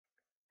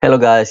Hello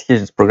guys,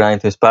 here's Programming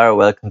to Inspire.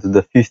 Welcome to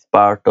the fifth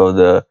part of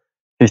the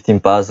 15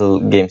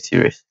 puzzle game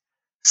series.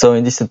 So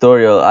in this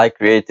tutorial I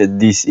created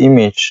this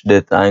image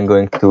that I'm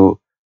going to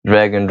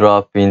drag and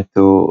drop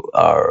into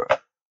our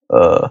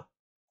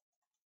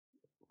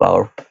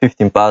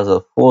 15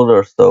 puzzle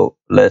folder. So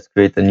let's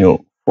create a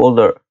new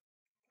folder,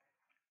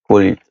 call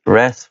it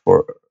res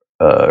for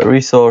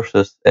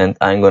resources, and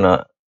I'm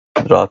gonna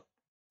drop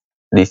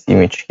this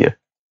image here.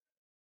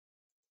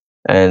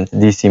 And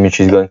this image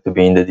is going to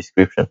be in the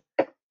description.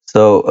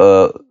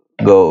 So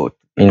go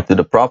into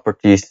the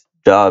properties,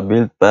 Java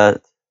build path,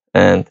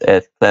 and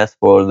add class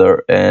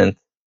folder and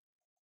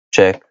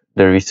check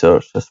the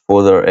resources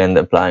folder and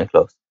applying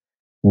clause.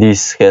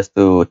 This has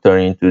to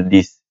turn into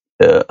this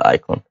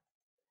icon.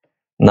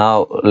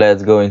 Now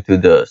let's go into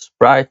the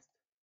sprite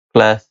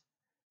class,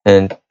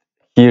 and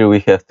here we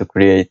have to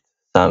create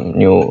some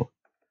new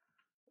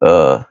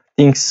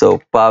things.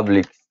 So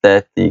public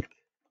static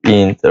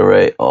int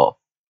array of,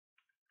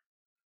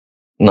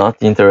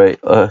 not int array,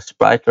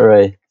 sprite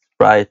array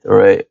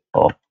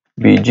of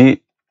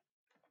bg.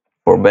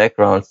 For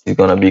backgrounds is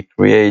gonna be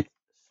create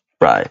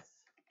sprites,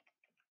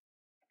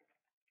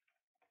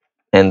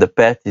 and the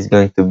path is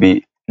going to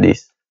be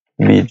this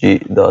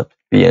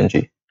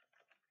bg.png.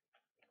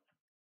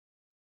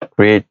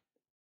 Create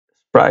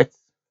sprites,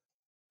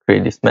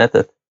 create this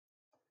method,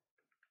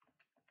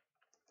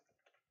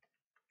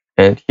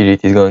 and here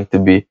it is going to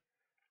be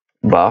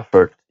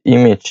buffered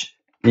image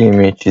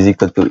is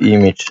equal to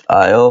image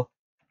io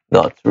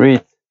dot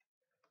read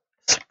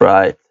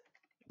sprite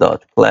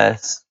dot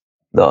class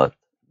dot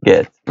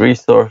get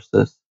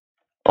resources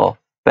of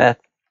path,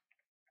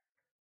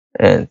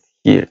 and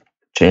here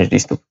change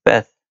this to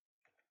path,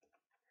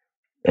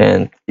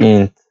 and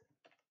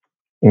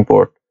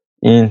import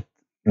int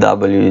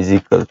w is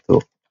equal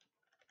to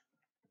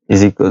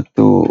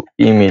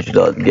image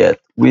dot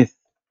get width,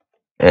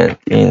 and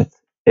int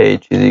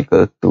h is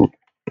equal to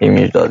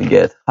image dot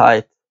get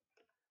height,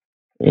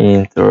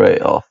 int array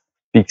of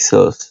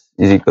pixels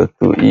is equal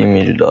to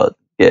image dot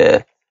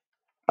get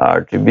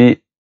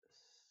rgb,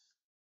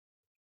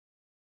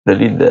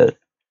 delete that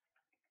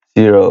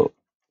 0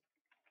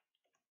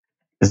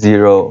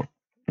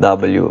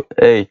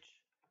 wh.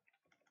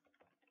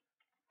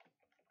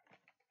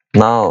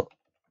 Now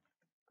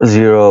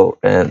 0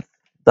 and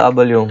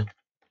w,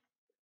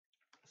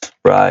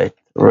 sprite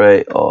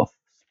array of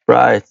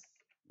sprites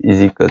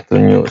is equal to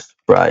new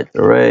sprite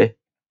array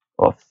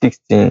of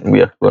 16.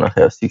 We are gonna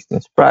have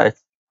 16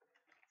 sprites.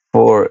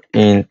 For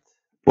int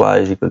y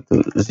is equal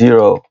to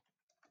 0,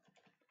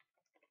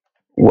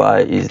 y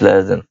is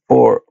less than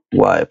 4,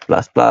 y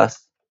plus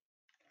plus.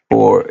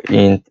 For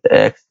int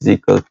x is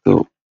equal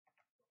to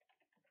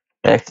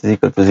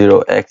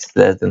 0, x is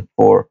less than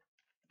 4,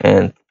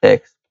 and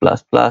x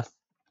plus plus.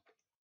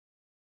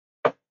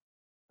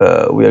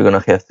 We are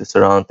gonna have to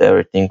surround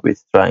everything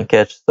with try and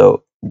catch,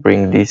 so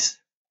bring this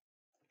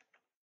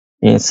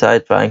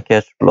inside try and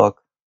catch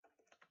block,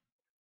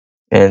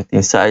 and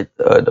inside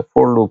the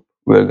for loop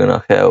we're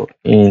gonna have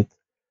int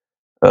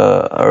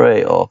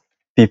array of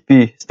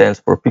pp, stands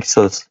for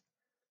pixels,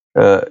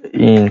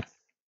 int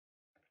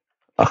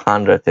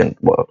 100 and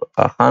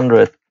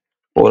 100.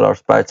 All our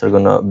sprites are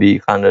gonna be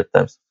 100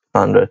 times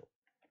 100.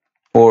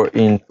 For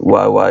int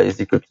yy is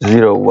equal to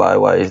 0,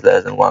 yy is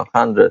less than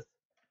 100,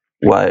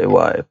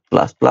 yy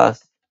plus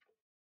plus,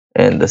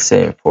 and the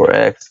same for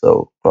x.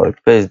 So copy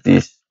paste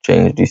this,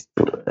 change this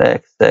to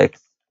xx,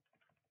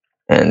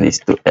 and this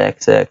to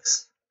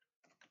xx,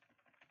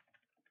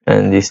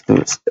 and this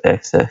to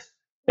xx.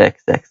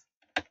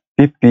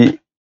 pp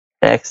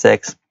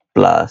xx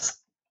plus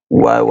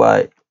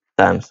yy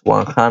times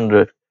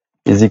 100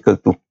 is equal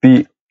to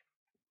p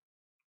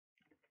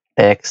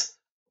x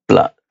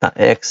plus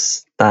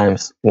x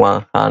times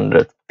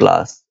 100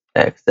 plus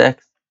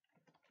xx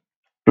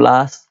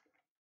plus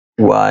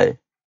y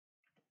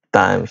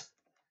times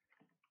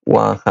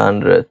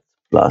 100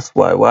 plus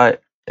yy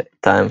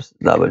times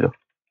w.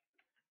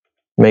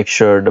 Make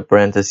sure the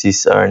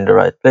parentheses are in the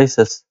right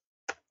places,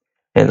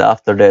 and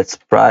after that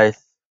sprite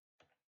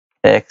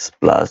x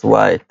plus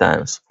y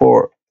times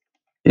 4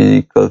 is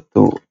equal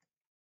to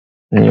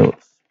new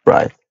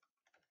sprite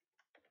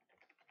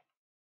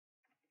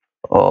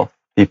of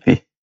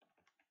pp.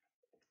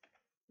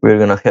 We're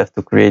gonna have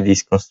to create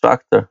this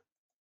constructor,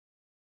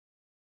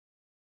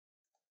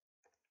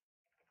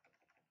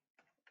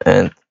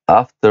 and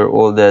after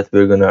all that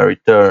we're gonna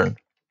return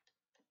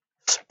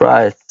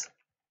sprites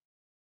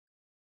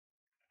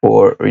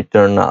or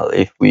return null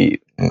if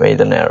we made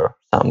an error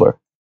somewhere.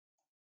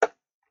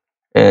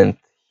 And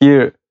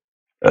here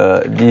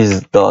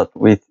this dot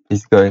width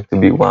is going to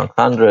be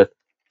 100,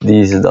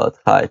 this dot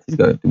height is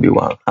going to be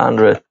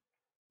 100,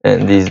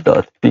 and this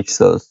dot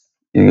pixels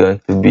is going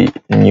to be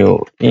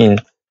new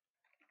int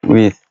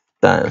width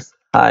times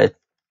height.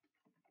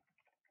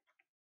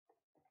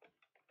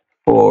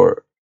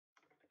 For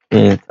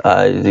int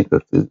I is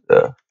equal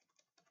to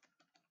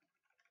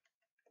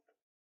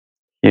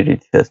here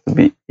it has to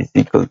be is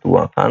equal to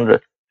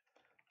 100.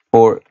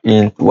 For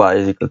int y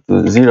is equal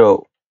to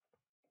 0,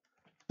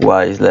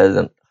 y is less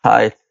than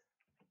height,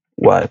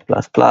 y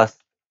plus plus.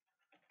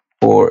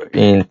 For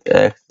int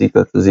x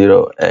equal to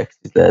 0, x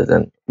is less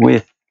than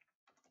width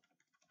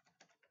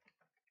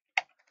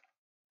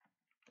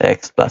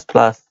x plus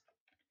plus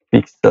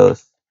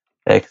pixels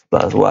x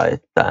plus y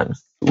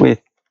times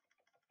width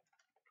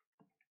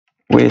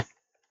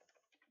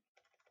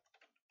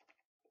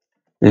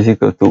is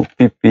equal to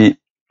pp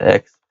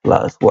x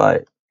plus y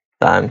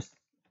times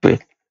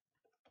width.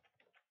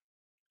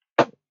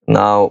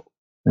 Now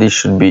this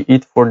should be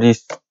it for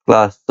this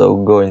class,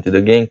 so go into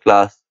the game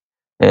class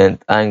and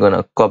I'm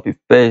gonna copy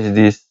paste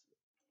this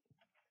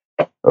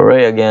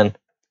array again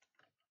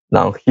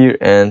down here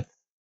and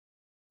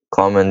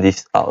comment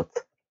this out.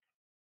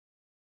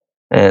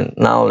 And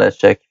now let's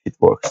check if it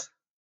works.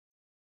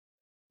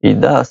 It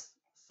does.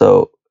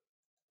 So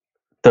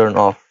turn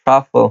off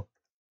shuffle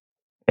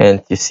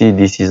and you see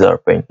this is our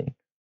painting.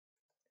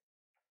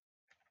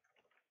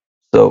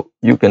 So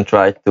you can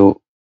try to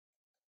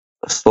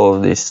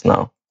solve this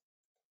now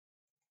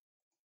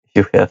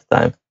if you have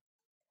time.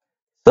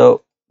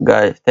 So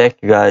guys, thank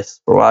you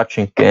guys for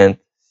watching and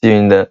see you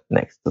in the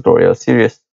next tutorial series.